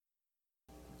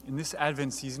In this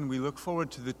Advent season, we look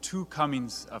forward to the two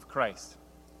comings of Christ,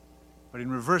 but in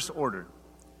reverse order.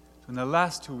 So in the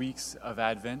last 2 weeks of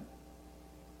Advent,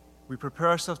 we prepare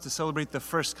ourselves to celebrate the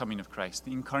first coming of Christ,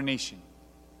 the Incarnation,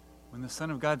 when the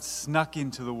Son of God snuck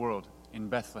into the world in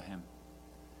Bethlehem.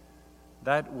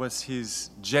 That was his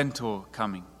gentle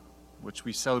coming, which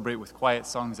we celebrate with quiet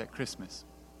songs at Christmas.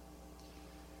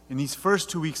 In these first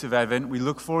 2 weeks of Advent, we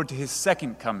look forward to his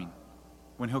second coming,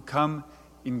 when he'll come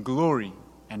in glory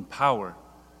and power,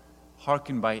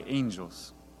 hearkened by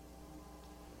angels.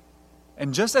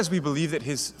 And just as we believe that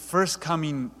his first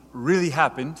coming really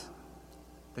happened,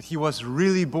 that he was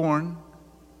really born,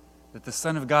 that the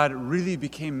Son of God really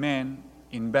became man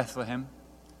in Bethlehem,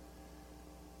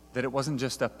 that it wasn't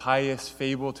just a pious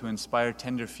fable to inspire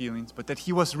tender feelings, but that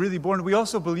he was really born, we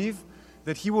also believe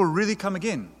that he will really come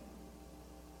again.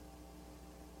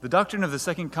 The doctrine of the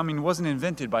second coming wasn't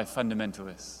invented by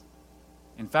fundamentalists.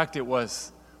 In fact, it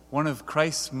was one of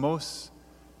Christ's most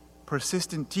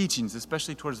persistent teachings,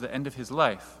 especially towards the end of his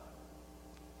life.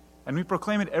 And we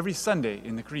proclaim it every Sunday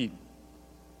in the Creed.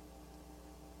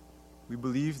 We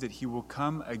believe that he will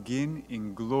come again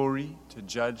in glory to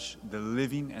judge the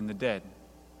living and the dead,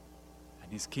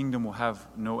 and his kingdom will have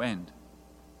no end.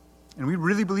 And we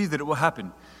really believe that it will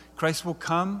happen. Christ will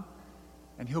come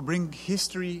and he'll bring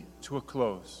history to a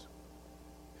close.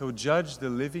 He'll judge the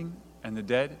living and the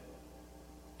dead,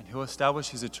 and he'll establish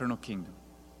his eternal kingdom.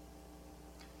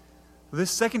 This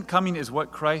second coming is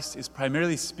what Christ is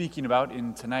primarily speaking about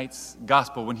in tonight's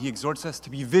gospel when he exhorts us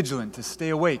to be vigilant, to stay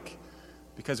awake,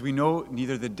 because we know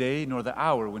neither the day nor the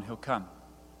hour when he'll come.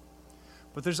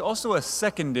 But there's also a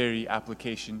secondary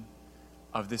application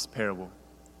of this parable,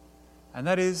 and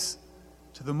that is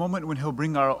to the moment when he'll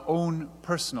bring our own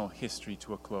personal history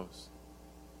to a close,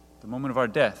 the moment of our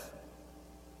death.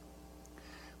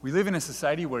 We live in a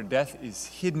society where death is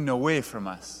hidden away from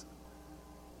us.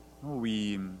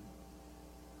 We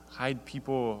hide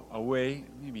people away,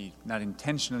 maybe not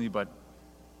intentionally, but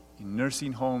in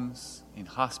nursing homes, in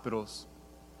hospitals.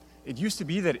 It used to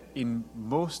be that in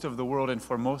most of the world and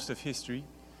for most of history,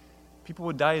 people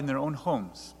would die in their own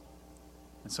homes.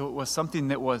 And so it was something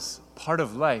that was part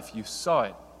of life. You saw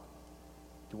it.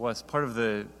 It was part of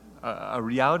a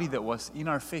reality that was in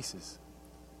our faces.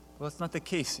 Well, that's not the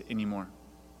case anymore.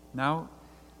 Now,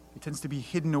 it tends to be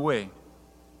hidden away.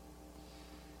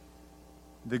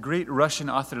 The great Russian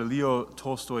author Leo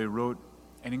Tolstoy wrote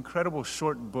an incredible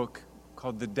short book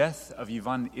called The Death of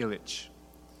Ivan Ilyich.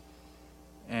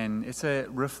 And it's a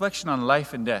reflection on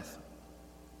life and death.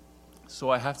 So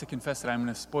I have to confess that I'm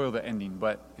going to spoil the ending,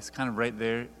 but it's kind of right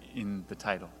there in the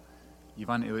title.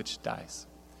 Ivan Ilyich dies.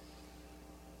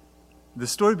 The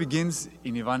story begins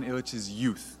in Ivan Ilyich's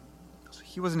youth. So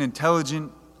he was an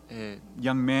intelligent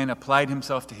young man, applied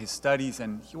himself to his studies,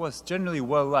 and he was generally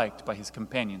well liked by his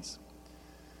companions.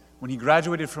 When he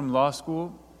graduated from law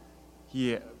school,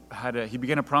 he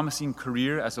began a promising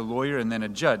career as a lawyer and then a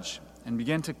judge, and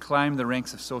began to climb the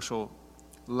ranks of social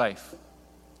life.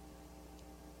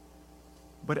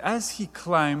 But as he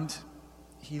climbed,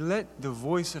 he let the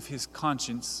voice of his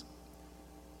conscience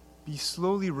be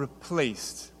slowly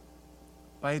replaced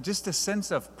by just a sense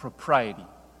of propriety,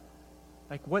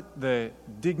 like what the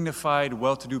dignified,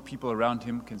 well-to-do people around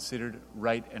him considered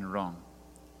right and wrong.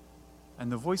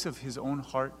 And the voice of his own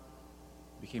heart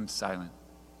became silent.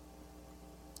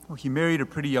 Well, he married a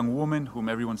pretty young woman whom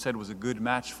everyone said was a good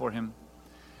match for him,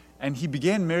 and he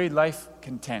began married life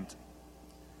content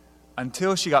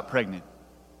until she got pregnant.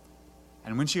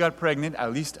 And when she got pregnant,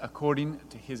 at least according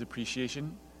to his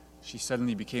appreciation, she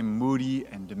suddenly became moody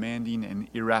and demanding and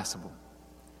irascible.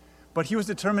 But he was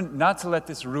determined not to let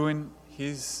this ruin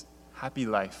his happy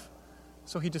life.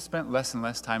 So he just spent less and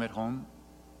less time at home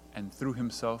and threw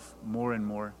himself more and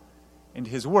more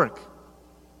into his work.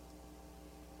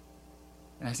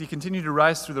 And as he continued to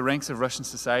rise through the ranks of Russian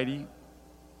society,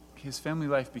 his family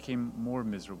life became more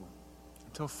miserable.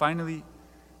 Until finally,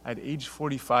 at age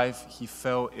 45, he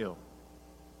fell ill.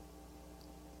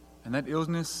 And that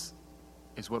illness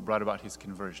is what brought about his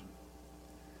conversion.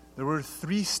 There were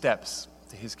 3 steps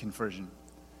to his conversion.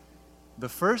 The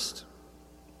first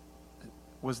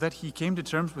was that he came to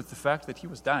terms with the fact that he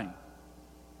was dying.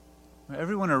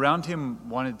 Everyone around him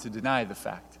wanted to deny the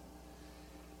fact.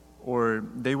 Or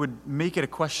they would make it a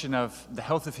question of the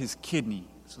health of his kidney.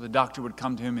 So the doctor would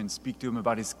come to him and speak to him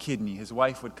about his kidney. His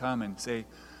wife would come and say,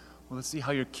 well, let's see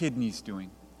how your kidney's doing.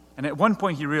 And at one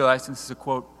point he realized, and this is a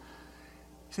quote,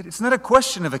 he said, it's not a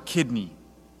question of a kidney,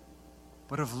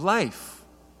 but of life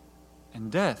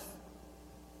and death.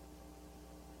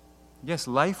 Yes,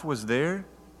 life was there,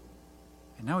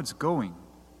 and now it's going,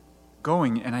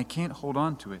 and I can't hold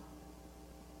on to it.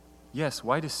 Yes,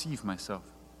 why deceive myself?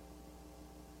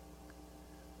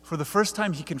 For the first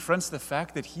time, he confronts the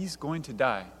fact that he's going to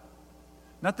die.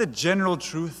 Not the general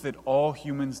truth that all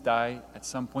humans die at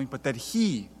some point, but that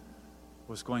he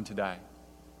was going to die.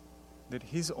 That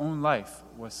his own life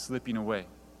was slipping away.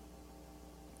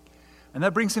 And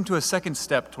that brings him to a second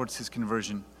step towards his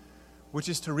conversion, which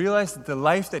is to realize that the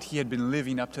life that he had been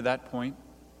living up to that point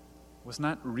was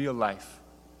not real life.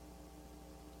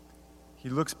 He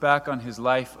looks back on his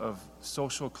life of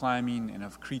social climbing and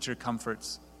of creature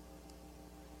comforts,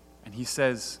 and he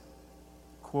says,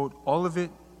 quote, all of it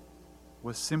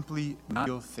was simply not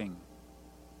the real thing.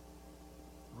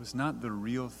 It was not the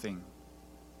real thing.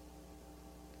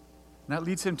 And that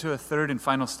leads him to a third and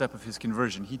final step of his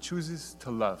conversion. He chooses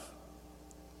to love.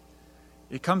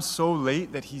 It comes so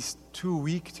late that he's too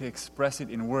weak to express it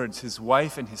in words. His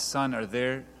wife and his son are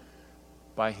there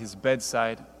by his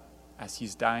bedside as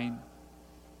he's dying.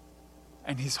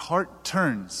 And his heart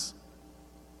turns.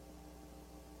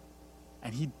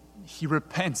 And he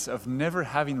repents of never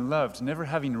having loved, never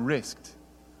having risked,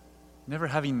 never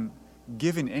having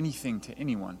given anything to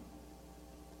anyone.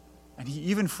 And he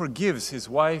even forgives his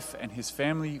wife and his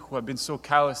family who have been so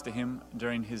callous to him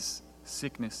during his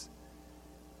sickness.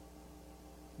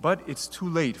 But it's too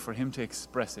late for him to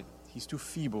express it. He's too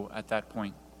feeble at that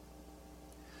point.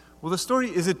 Well, the story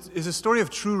is a story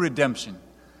of true redemption.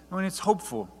 I mean, it's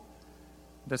hopeful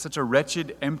that such a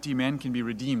wretched, empty man can be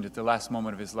redeemed at the last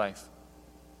moment of his life.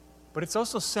 But it's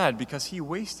also sad because he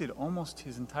wasted almost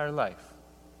his entire life.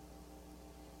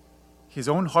 His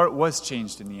own heart was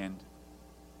changed in the end,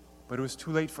 but it was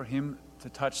too late for him to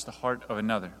touch the heart of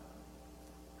another.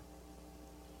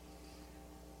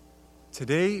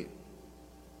 Today,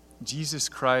 Jesus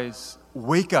cries,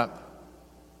 wake up.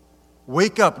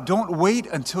 Wake up. Don't wait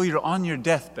until you're on your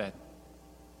deathbed.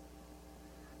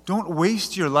 Don't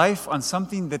waste your life on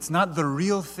something that's not the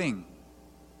real thing.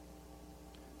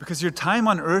 Because your time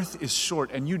on earth is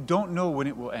short and you don't know when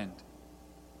it will end.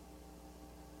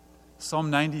 Psalm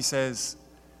 90 says,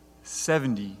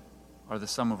 70 are the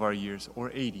sum of our years,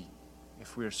 or 80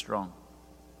 if we are strong.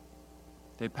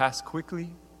 They pass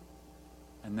quickly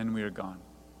and then we are gone.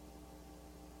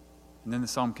 And then the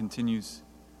psalm continues,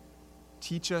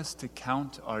 teach us to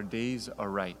count our days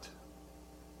aright,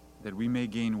 that we may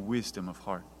gain wisdom of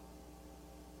heart.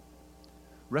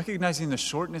 Recognizing the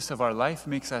shortness of our life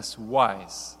makes us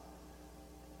wise,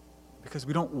 because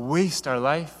we don't waste our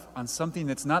life on something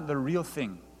that's not the real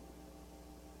thing.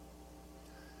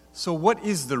 So what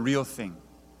is the real thing?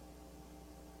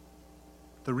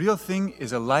 The real thing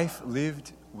is a life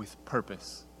lived with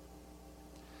purpose.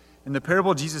 In the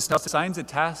parable, Jesus assigns a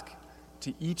task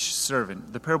to each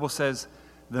servant. The parable says,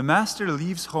 the master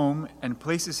leaves home and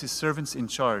places his servants in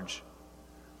charge,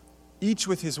 each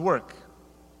with his work.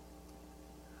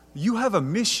 You have a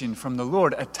mission from the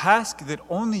Lord, a task that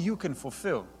only you can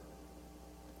fulfill,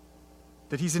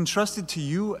 that he's entrusted to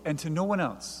you and to no one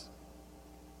else.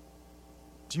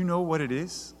 Do you know what it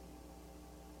is?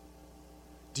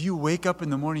 Do you wake up in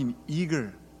the morning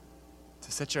eager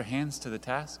to set your hands to the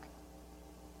task?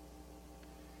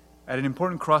 At an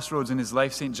important crossroads in his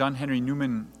life, St. John Henry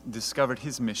Newman discovered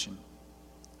his mission,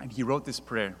 and he wrote this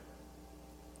prayer.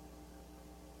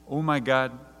 Oh my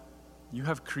God, you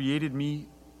have created me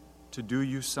to do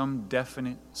you some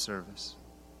definite service.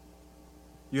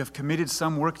 You have committed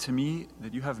some work to me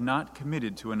that you have not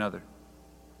committed to another.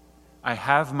 I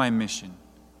have my mission.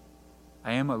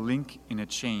 I am a link in a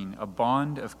chain, a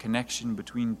bond of connection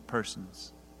between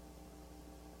persons.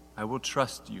 I will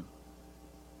trust you,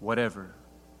 wherever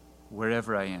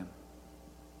I am.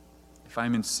 If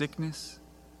I'm in sickness,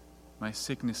 my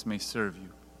sickness may serve you.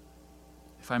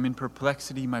 If I'm in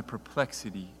perplexity, my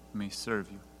perplexity may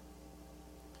serve you.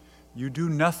 You do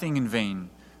nothing in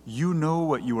vain. You know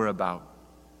what you are about.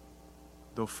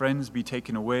 Though friends be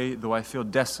taken away, though I feel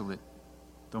desolate,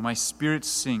 though my spirits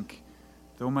sink,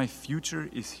 though my future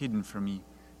is hidden from me,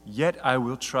 yet I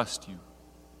will trust you,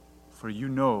 for you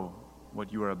know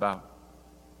what you are about.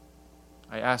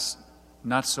 I ask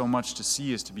not so much to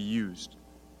see as to be used.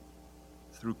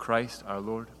 Through Christ our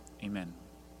Lord, amen.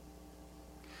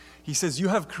 He says, you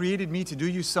have created me to do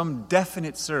you some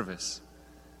definite service.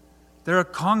 There are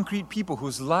concrete people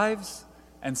whose lives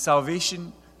and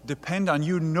salvation depend on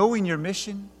you knowing your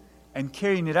mission and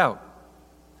carrying it out.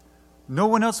 No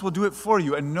one else will do it for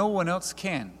you, and no one else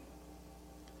can.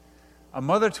 A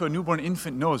mother to a newborn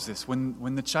infant knows this.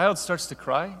 When the child starts to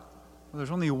cry, well,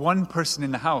 there's only one person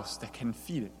in the house that can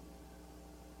feed it.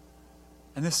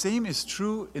 And the same is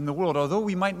true in the world. Although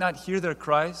we might not hear their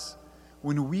cries,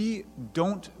 when we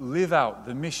don't live out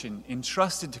the mission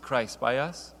entrusted to Christ by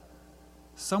us,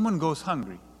 someone goes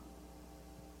hungry.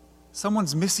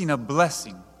 Someone's missing a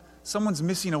blessing. Someone's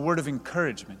missing a word of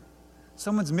encouragement.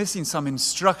 Someone's missing some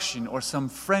instruction or some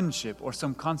friendship or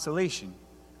some consolation.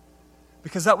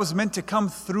 Because that was meant to come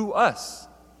through us.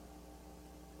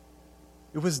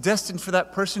 It was destined for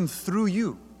that person through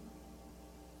you.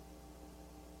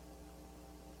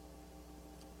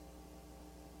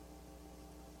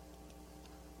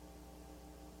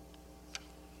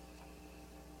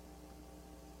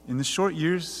 In the short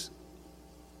years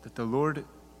that the Lord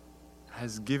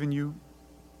has given you,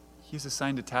 He has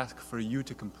assigned a task for you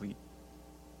to complete.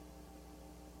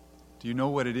 Do you know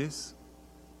what it is?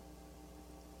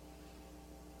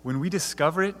 When we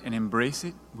discover it and embrace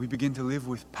it, we begin to live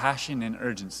with passion and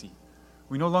urgency.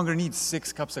 We no longer need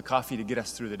 6 cups of coffee to get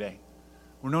us through the day.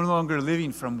 We're no longer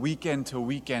living from weekend to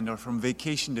weekend or from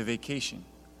vacation to vacation.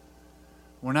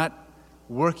 We're not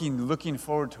looking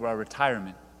forward to our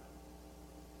retirement.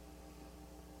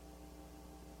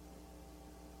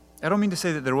 I don't mean to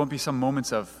say that there won't be some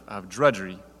moments of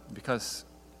drudgery, because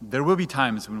there will be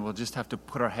times when we'll just have to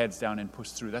put our heads down and push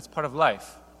through. That's part of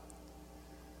life.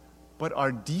 But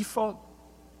our default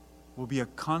will be a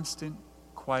constant,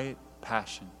 quiet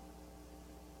passion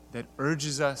that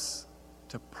urges us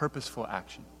to purposeful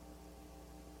action.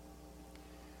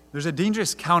 There's a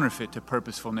dangerous counterfeit to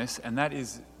purposefulness, and that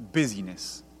is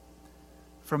busyness.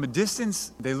 From a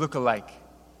distance, they look alike,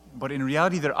 but in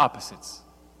reality, they're opposites.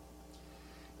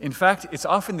 In fact, it's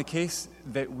often the case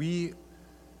that we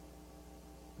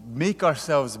make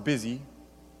ourselves busy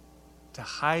to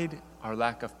hide our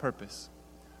lack of purpose.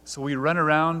 So we run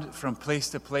around from place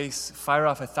to place, fire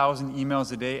off 1,000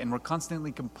 emails a day, and we're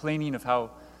constantly complaining of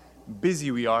how busy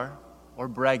we are or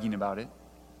bragging about it.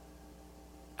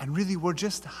 And really, we're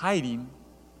just hiding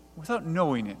without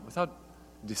knowing it, without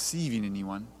deceiving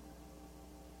anyone.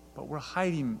 But we're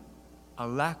hiding a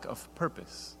lack of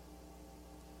purpose.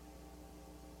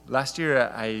 Last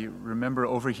year, I remember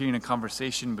overhearing a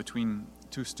conversation between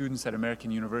 2 students at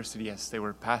American University as they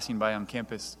were passing by on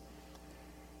campus.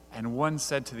 And one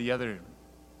said to the other,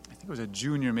 I think it was a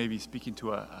junior maybe, speaking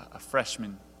to a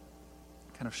freshman,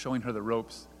 kind of showing her the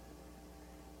ropes.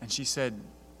 And she said,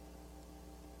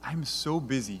 I'm so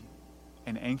busy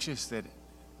and anxious that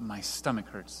my stomach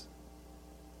hurts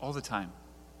all the time.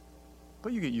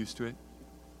 But you get used to it.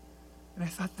 And I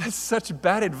thought, that's such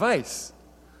bad advice.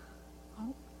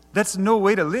 That's no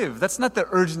way to live. That's not the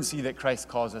urgency that Christ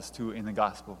calls us to in the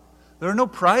gospel. There are no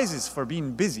prizes for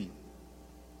being busy.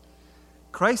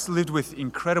 Christ lived with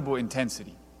incredible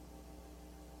intensity.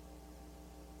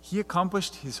 He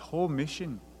accomplished His whole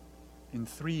mission in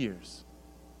 3 years.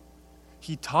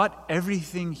 He taught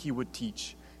everything He would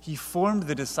teach. He formed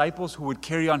the disciples who would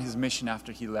carry on His mission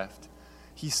after He left.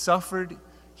 He suffered,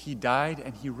 He died,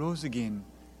 and He rose again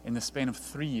in the span of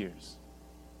 3 years.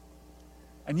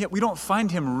 And yet we don't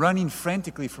find Him running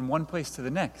frantically from one place to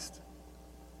the next.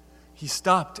 He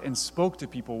stopped and spoke to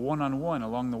people one-on-one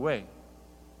along the way.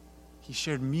 He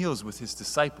shared meals with His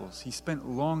disciples. He spent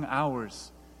long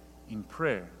hours in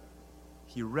prayer.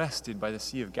 He rested by the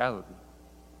Sea of Galilee.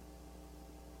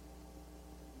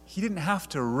 He didn't have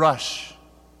to rush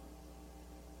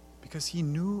because He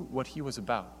knew what He was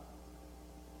about.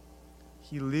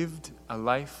 He lived a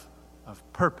life of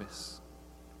purpose.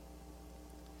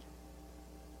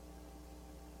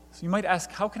 So you might ask,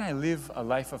 how can I live a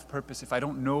life of purpose if I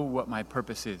don't know what my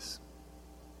purpose is?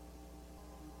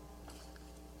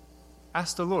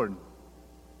 Ask the Lord.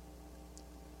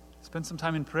 Spend some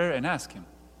time in prayer and ask Him.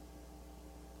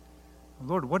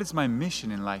 Lord, what is my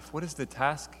mission in life? What is the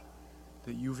task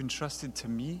that You've entrusted to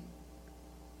me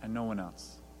and no one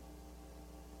else?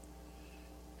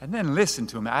 And then listen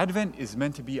to Him. Advent is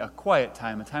meant to be a quiet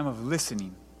time, a time of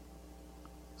listening.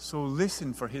 So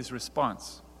listen for His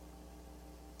response.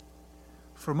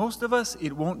 For most of us,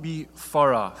 it won't be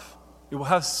far off. It will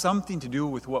have something to do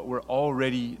with what we're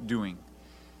already doing.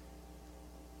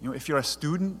 You know, if you're a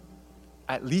student,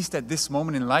 at least at this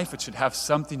moment in life, it should have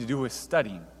something to do with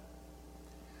studying.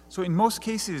 So in most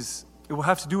cases, it will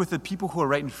have to do with the people who are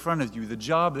right in front of you, the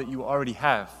job that you already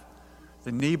have,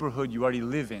 the neighborhood you already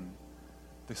live in,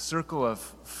 the circle of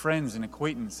friends and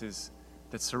acquaintances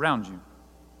that surround you.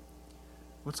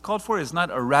 What's called for is not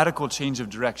a radical change of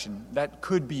direction. That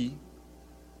could be,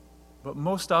 but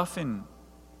most often,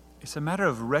 it's a matter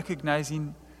of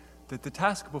recognizing that the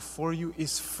task before you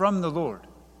is from the Lord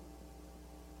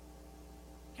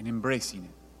and embracing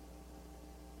it.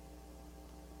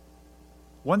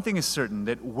 One thing is certain,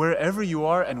 that wherever you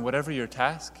are and whatever your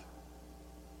task,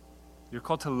 you're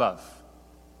called to love.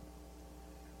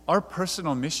 Our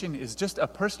personal mission is just a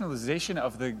personalization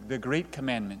of the great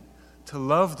commandment, to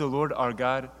love the Lord our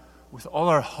God with all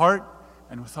our heart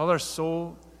and with all our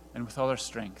soul and with all our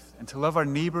strength, and to love our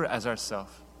neighbor as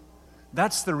ourselves.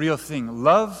 That's the real thing.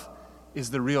 Love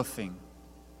is the real thing.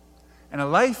 And a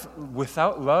life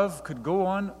without love could go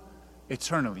on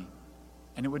eternally,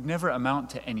 and it would never amount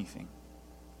to anything.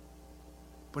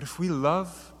 But if we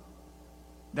love,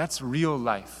 that's real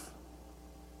life.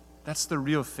 That's the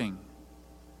real thing.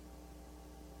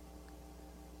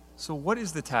 So what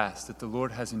is the task that the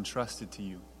Lord has entrusted to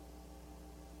you?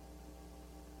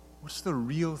 What's the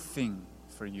real thing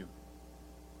for you?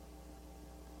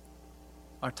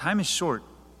 Our time is short,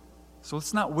 so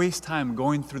let's not waste time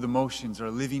going through the motions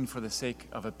or living for the sake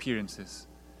of appearances.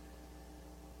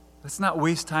 Let's not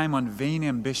waste time on vain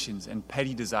ambitions and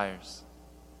petty desires.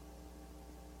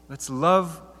 Let's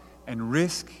love and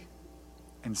risk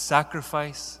and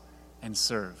sacrifice and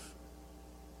serve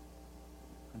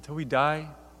until we die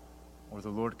or the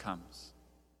Lord comes.